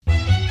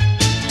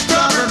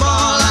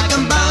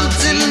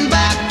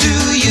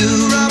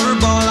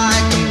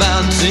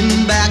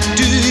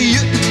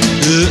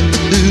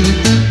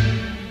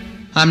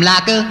I'm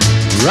like a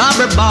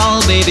rubber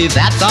ball, baby,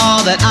 that's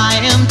all that I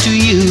am to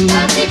you.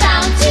 Bouncy,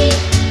 bouncy,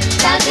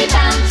 bouncy,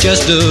 bouncy.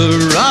 Just a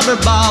rubber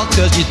ball,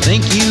 'cause you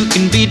think you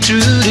can be true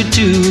to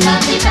two.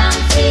 Bouncy,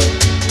 bouncy,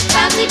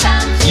 bouncy,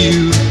 bouncy.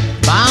 You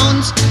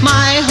bounce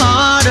my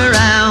heart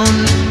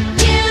around.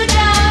 You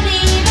don't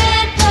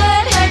even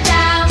put her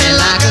down. And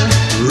like a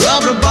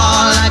rubber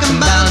ball, like I'm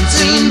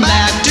bouncing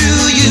back to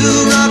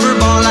you. Rubber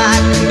ball,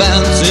 like I'm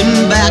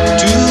bouncing back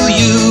to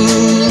you.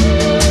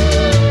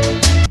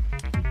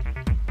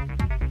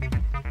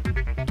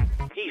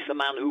 He's the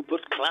man who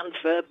put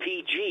Llanfair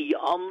PG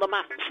on the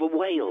map for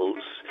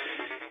Wales.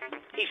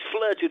 He's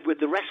flirted with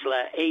the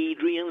wrestler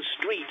Adrian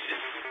Street,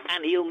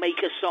 and he'll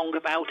make a song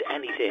about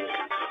anything.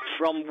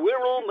 From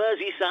Wirral,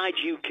 Merseyside,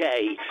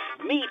 UK,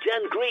 meet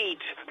and greet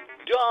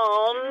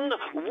Don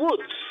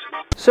Woods.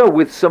 So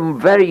with some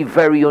very,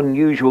 very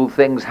unusual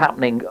things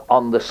happening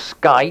on the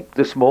Skype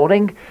this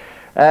morning,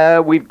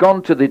 we've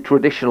gone to the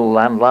traditional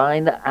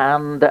landline,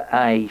 and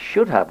I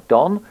should have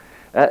Don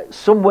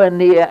somewhere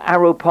near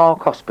Arrow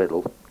Park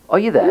Hospital. Are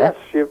you there?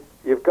 Yes,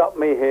 you've got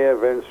me here,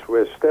 Vince.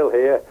 We're still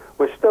here.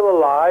 We're still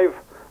alive.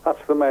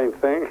 That's the main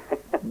thing.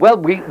 Well,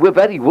 we're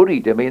very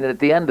worried. I mean, at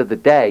the end of the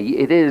day,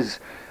 it is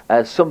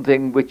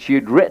something which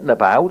you'd written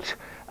about.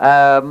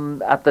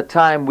 At the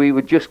time, we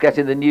were just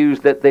getting the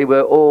news that they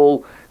were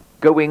all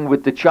going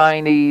with the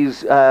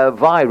Chinese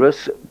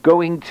virus,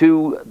 going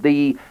to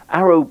the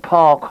Arrow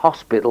Park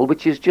Hospital,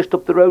 which is just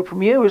up the road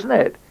from you, isn't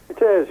it?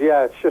 It is,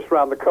 yeah. It's just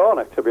round the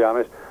corner, to be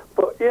honest.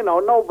 But, you know,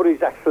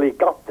 nobody's actually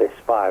got this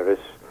virus.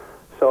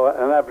 So,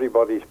 and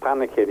everybody's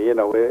panicking, you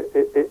know.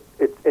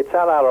 It's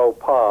at Arrow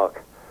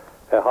Park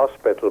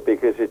Hospital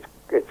because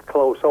it's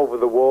close over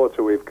the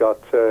water. We've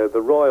got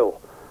the Royal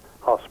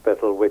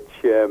Hospital, which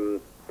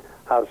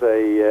has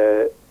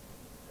a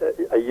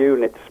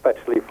unit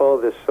especially for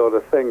this sort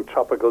of thing,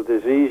 tropical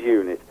disease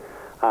unit.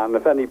 And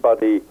if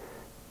anybody,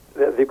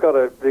 they've got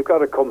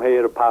to come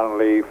here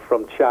apparently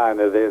from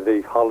China.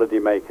 The holiday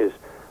makers.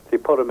 They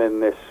put them in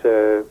this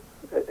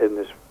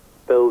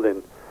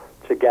building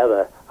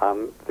together,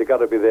 and they've got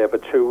to be there for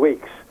 2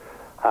 weeks.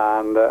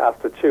 And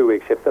after 2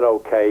 weeks, if they're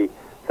okay,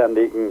 then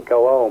they can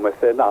go home. If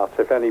they're not,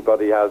 if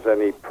anybody has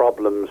any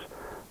problems,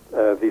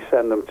 they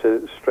send them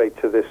straight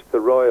to the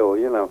Royal,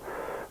 you know.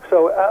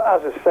 So,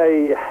 as I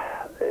say,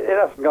 it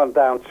hasn't gone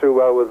down too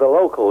well with the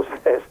locals,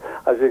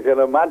 as you can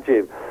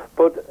imagine.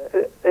 But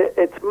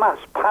it's mass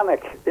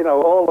panic, you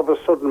know. All of a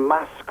sudden,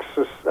 masks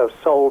are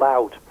sold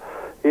out.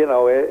 You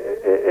know,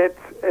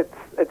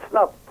 it's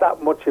not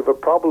that much of a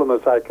problem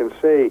as I can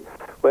see.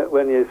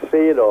 When you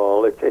see it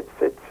all,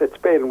 it's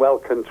being well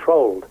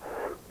controlled,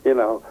 you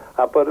know.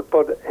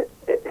 But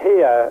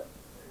here,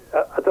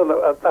 I don't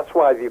know. That's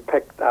why they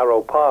picked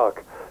Arrow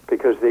Park,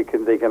 because they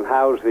can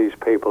house these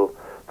people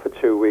for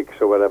 2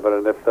 weeks or whatever,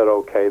 and if they're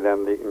okay,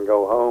 then they can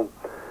go home.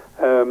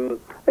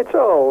 It's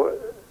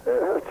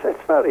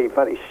very,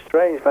 very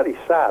strange, very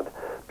sad,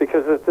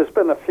 because there's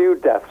been a few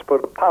deaths,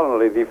 but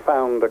apparently they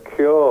found a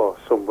cure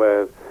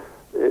somewhere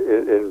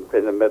in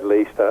the Middle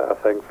East, I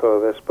think, for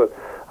this, but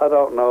I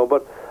don't know.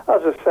 But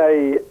as I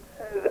say,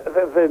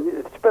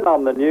 it's been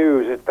on the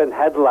news, it's been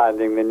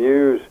headlining the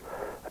news,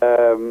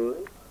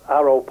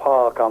 Arrow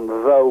Park on the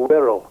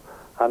Wirral,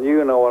 and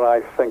you know what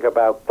I think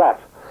about that.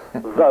 The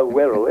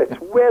Wirral. It's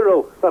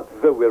Wirral, not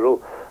the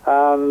Wirral.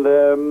 And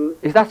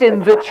is that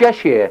in the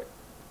Cheshire?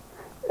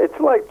 It's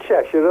like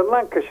Cheshire and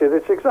Lancashire.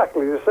 It's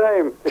exactly the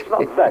same. It's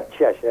not that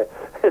Cheshire.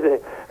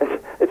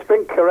 It's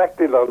been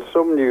corrected on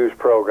some news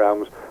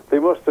programmes. They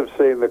must have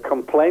seen the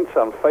complaints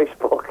on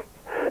Facebook.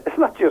 It's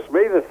not just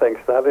me that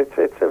thinks that.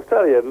 It's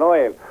very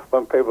annoying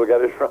when people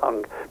get it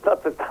wrong.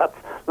 Not that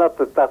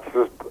that's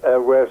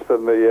worse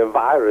than the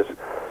virus,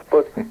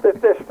 but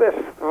this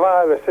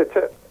virus,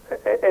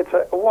 it's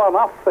a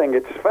one-off thing.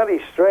 It's very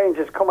strange.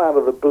 It's come out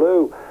of the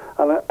blue,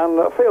 and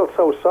I feel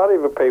so sorry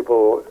for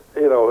people,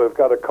 you know, who've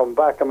got to come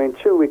back. I mean,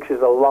 2 weeks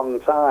is a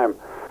long time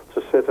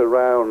to sit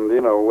around,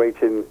 you know,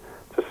 waiting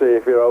to see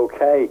if you're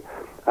okay.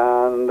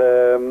 And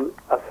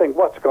I think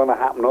what's going to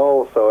happen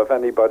also, if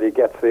anybody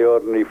gets the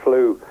ordinary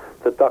flu,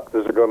 the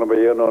doctors are going to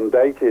be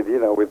inundated, you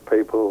know, with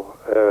people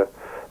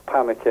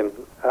panicking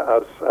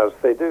as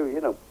they do, you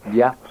know.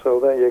 Yeah. So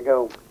there you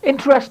go.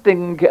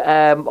 Interesting,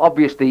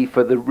 obviously,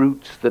 for the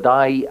routes that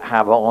I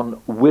have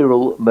on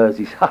Wirral,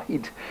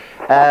 Merseyside.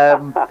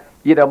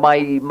 You know,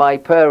 my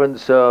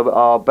parents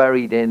are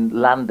buried in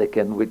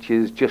Landican, which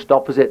is just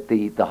opposite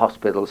the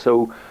hospital.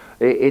 So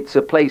it's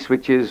a place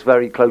which is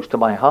very close to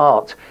my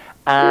heart.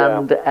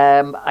 And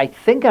I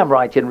think I'm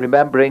right in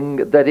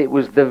remembering that it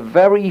was the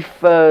very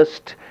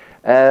first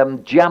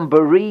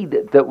jamboree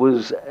that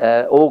was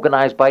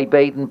organised by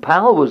Baden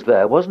Powell was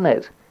there, wasn't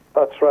it?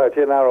 That's right,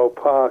 in Arrow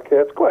Park.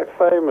 Yeah, it's quite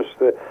famous.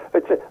 The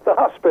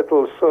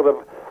hospital's sort of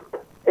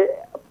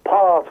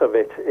part of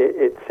it.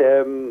 It's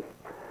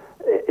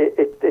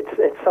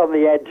on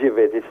the edge of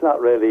it. It's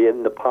not really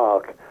in the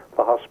park,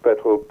 the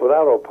hospital. But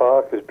Arrow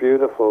Park is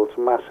beautiful. It's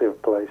a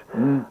massive place.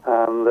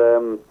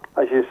 And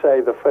as you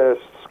say, the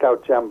first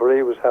Scout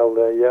Jamboree was held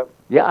there, yeah.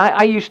 Yeah,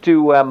 I used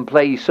to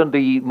play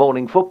Sunday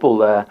morning football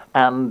there,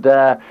 and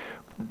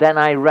then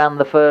I ran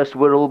the first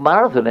Wirral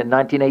Marathon in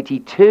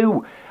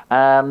 1982,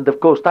 and of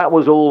course that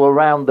was all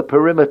around the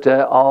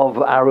perimeter of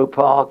Arrow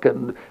Park,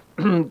 and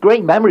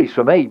great memories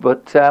for me.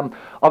 But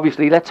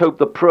obviously, let's hope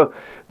the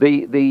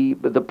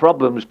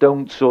problems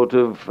don't sort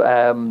of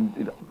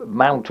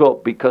mount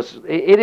up, because it